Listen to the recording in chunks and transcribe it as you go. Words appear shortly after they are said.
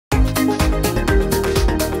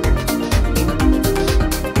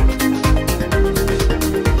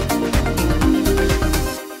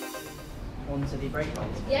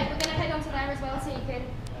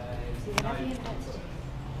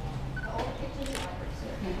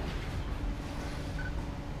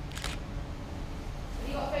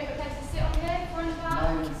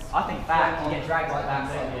drag like that,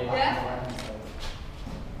 don't you? Yeah.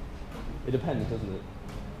 It depends, doesn't it?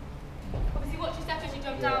 Obviously, watch your step as you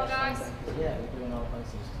jump down, guys. Yeah, we're doing our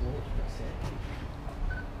posters torch, that's it.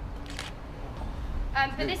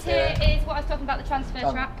 But this here is what I was talking about, the transfer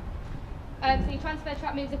track. So your transfer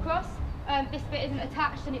track moves across. This bit isn't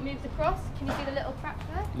attached and it moves across. Can you see the little track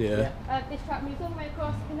there? Yeah. This track moves all the way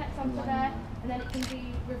across, connects onto there, and then it can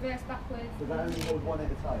be reversed backwards. Does that only hold one at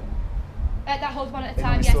a time? That holds one at a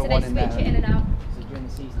time, yes, so they switch it in and out. So during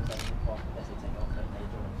the seasons, like, unless they take off, don't they,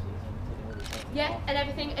 during the season, taking all the seasons Yeah, off. and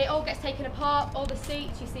everything, it all gets taken apart, all the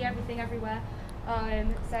seats, you see everything everywhere.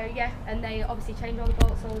 So yeah, and they obviously change all the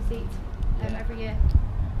bolts, all the seats every year.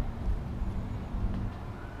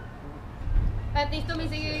 These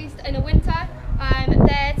dummies are used in the winter.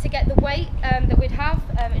 There to get the weight that we'd have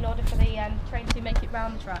in order for the train to make it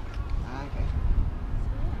round the track. Okay.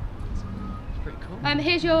 It's pretty cool.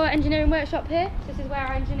 Here's your engineering workshop here. This is where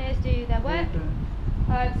our engineers do their work.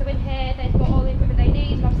 So in here they've got all the equipment they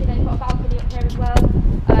need, and obviously they've got a balcony up here as well,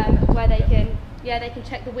 where they can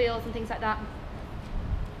check the wheels and things like that.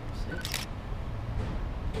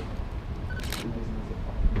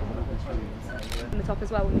 On the top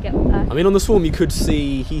as well when we get up there. I mean, on the Swarm you could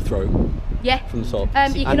see Heathrow. Yeah. From the top.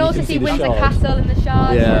 You can also see the Windsor Shard. Castle and the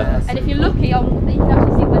Shard. Yeah. And if you're lucky, you can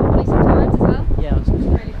actually see Wembley sometimes as well. Yeah, It's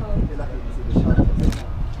really cool.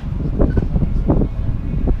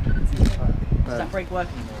 does that brake work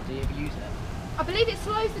anymore? Do you ever use it? I believe it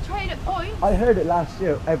slows the train at points. I heard it last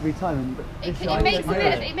year every time. It makes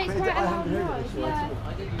quite a loud noise. Yeah.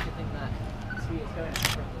 I did used to think that the speed it's going at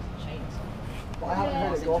doesn't change or something. But I haven't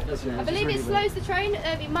heard it go off this year. I believe it slows the train.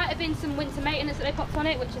 It might have been some winter maintenance that they popped on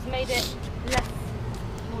it, which has made it less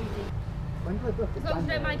noisy. When do I book As long as you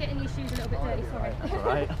don't mind getting your shoes a little bit dirty, sorry. That's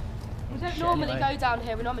alright. We don't normally go down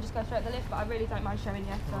here, we normally just go straight at the lift, but I really don't mind showing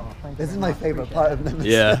you. So. This is my favourite part of Nemesis.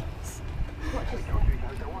 Yeah.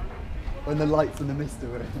 When the lights and the mist are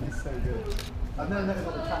working, it's so good. I've never noticed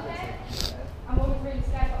what the traffic's like. I'm always really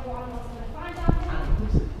scared about what animals I'm going to find down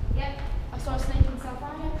here. Yep, I saw a snake in South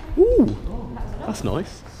Africa. Ooh, that's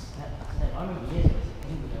nice. I remember years ago,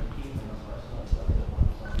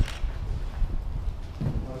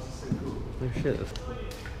 Oh shit.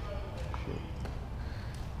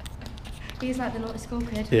 He's like the naughty school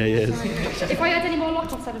kid. Yeah, he is. If I had any more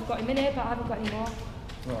lock-offs, I'd have got him in here, but I haven't got any more.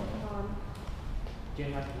 do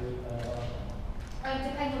you have to do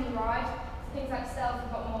Depends on the ride. Things like stealth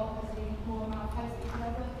have got more because they need more amount of posts that you can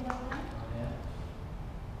over, you know what I mean?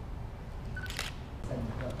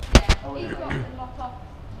 Yeah, he's got a lock off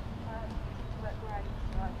to work great.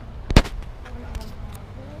 Right.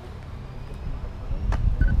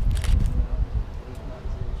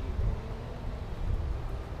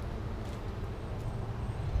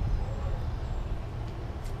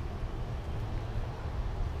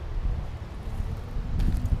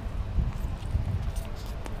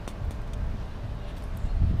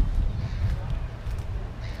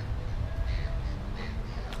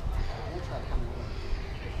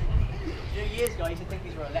 Years ago, I used to think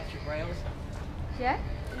these were electric rails. Yeah?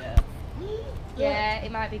 Yeah. Yeah,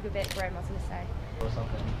 it might be a bit grim, I was going to say. Or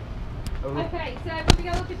something. Okay, so when we go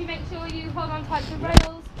up, if you make sure you hold on tight to the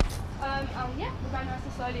rails, and yeah, we'll go nice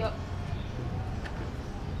and slowly up.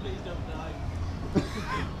 Please don't die.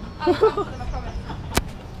 I'll come for them, I promise.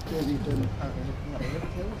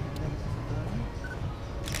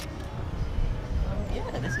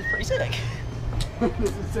 Yeah, this is pretty sick.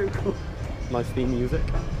 This is so cool. Nice theme music.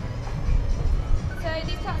 So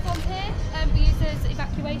these platforms here we use as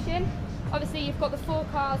evacuation. Obviously you've got the 4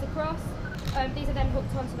 cars across. These are then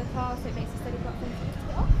hooked onto the car, so it makes a steady platform to lift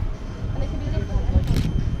it off. And they can be lifted at any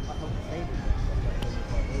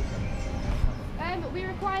point. We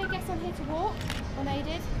require guests on here to walk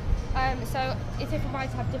unaided. So it's different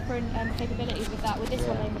rides have different capabilities with that. With this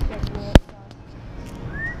one they must be able to walk.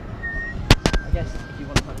 I guess if you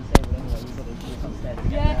want to climb the table anyway, you've got to walk upstairs to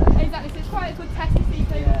get Yeah, there. exactly. So it's quite a good test to see if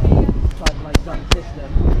they Yeah. will be. Try to like jump system.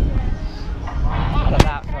 Look at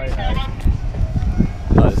that photo.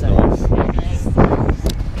 That is nice.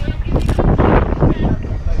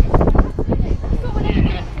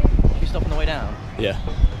 You stop on the way down? Yeah.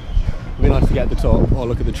 It'd be nice to get at the top or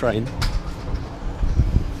look at the train.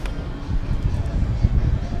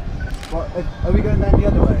 What, are we going down the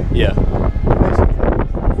other way? Yeah.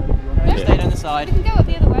 Stay down the side. We can go up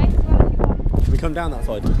the other way as well if you want. Can we come down that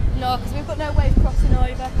side? No, because we've got no way of crossing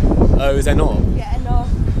over. Oh, is there not? Yeah, no. Oh,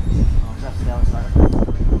 that's the other side.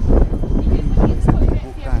 You just got to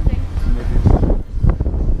see everything.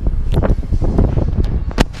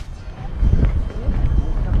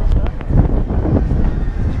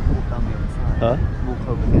 Huh? Walk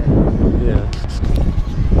over here. Yeah.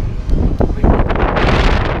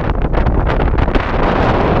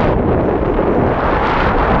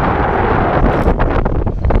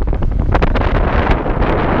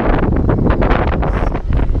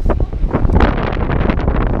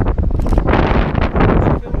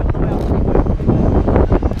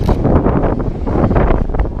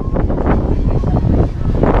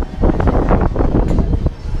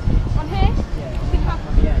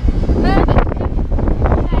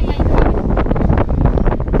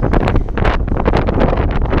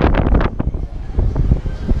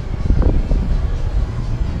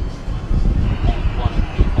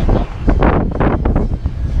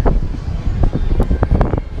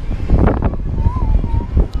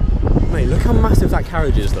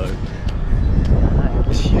 carriages though.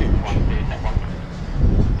 It's huge.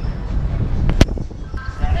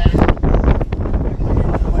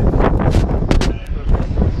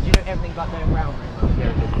 Do you know everything about going round?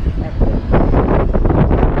 Everything.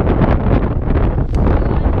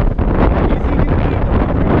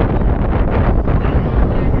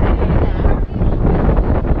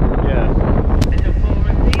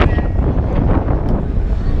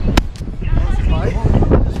 I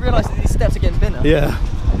just realised that these steps are getting thinner. Yeah.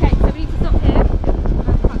 Okay, so we need to stop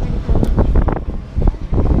here.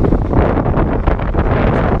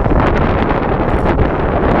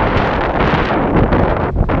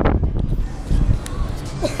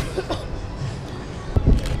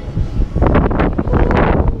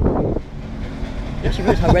 You actually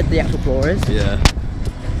realise how red the actual floor is? Yeah.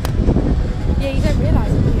 Yeah, you don't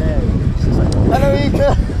realise it, do you? Hello,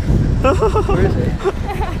 Ethan! Where is he?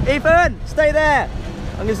 Ethan, stay there!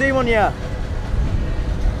 I'm gonna zoom on you. I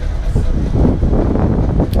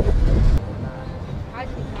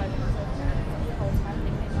didn't know the whole time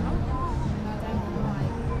thinking, oh, I don't know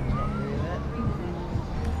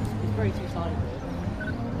It's very two-sided.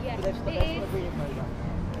 why. Yeah, But they've it is. got a reading program.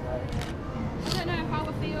 I don't know how I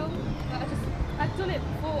feel, but I've done it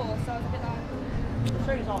before, so I was a bit like, The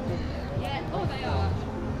trainers aren't good. yeah, oh they are.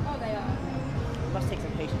 Oh they are. It must take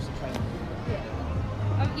some patience to train. Yeah.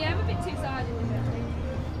 Yeah, I'm a bit two-sided with it, I think.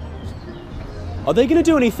 Are they going to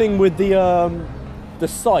do anything with the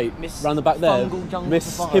site Miss around the back there? Fungal Jungle Miss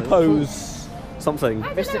Safari. Hippo's something. I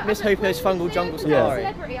don't Miss know, Miss I don't know, Hopper's when Fungal we Jungle said Yeah. Safari.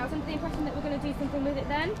 Celebrity, I was under the impression that we're going to do something with it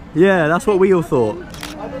then. Yeah, that's what we all thought. I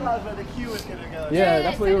realised where the queue was going to go. Yeah,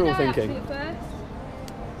 that's what we so were all did I thinking. actually at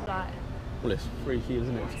first. Like, Well, it's freaky,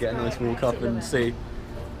 isn't it, to get a nice walk up and see.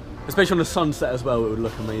 Especially on the sunset as well, it would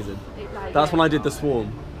look amazing. That's when I did the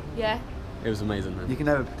swarm. yeah. It was amazing You then. can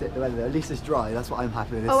never predict the weather. At least it's dry. That's what I'm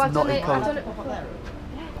happy with. It's Oh, I've not done as it. cold. I've done it before.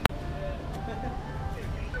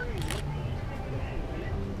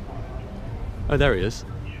 Oh, there he is.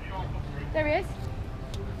 There he is,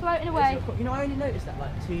 floating away. You know, I only noticed that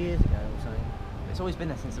like 2 years ago or something. It's always been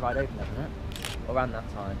there since the ride opened, hasn't it? Around that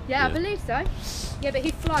time. Yeah, I Yeah. believe so. Yeah, but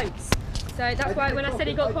he floats. So that's why when I said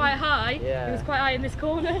he got quite high, Yeah. he was quite high in this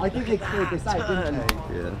corner. I think they cleared this out, didn't they?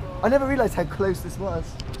 Yeah. I never realised how close this was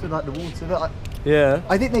to like the water. But Yeah.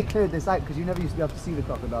 I think they cleared this out because you never used to be able to see the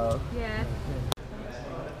crocodile. Yeah.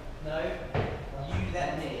 No, you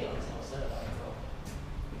let me.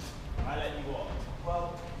 I let you what?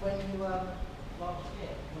 Well, when you last year,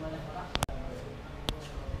 when I left my last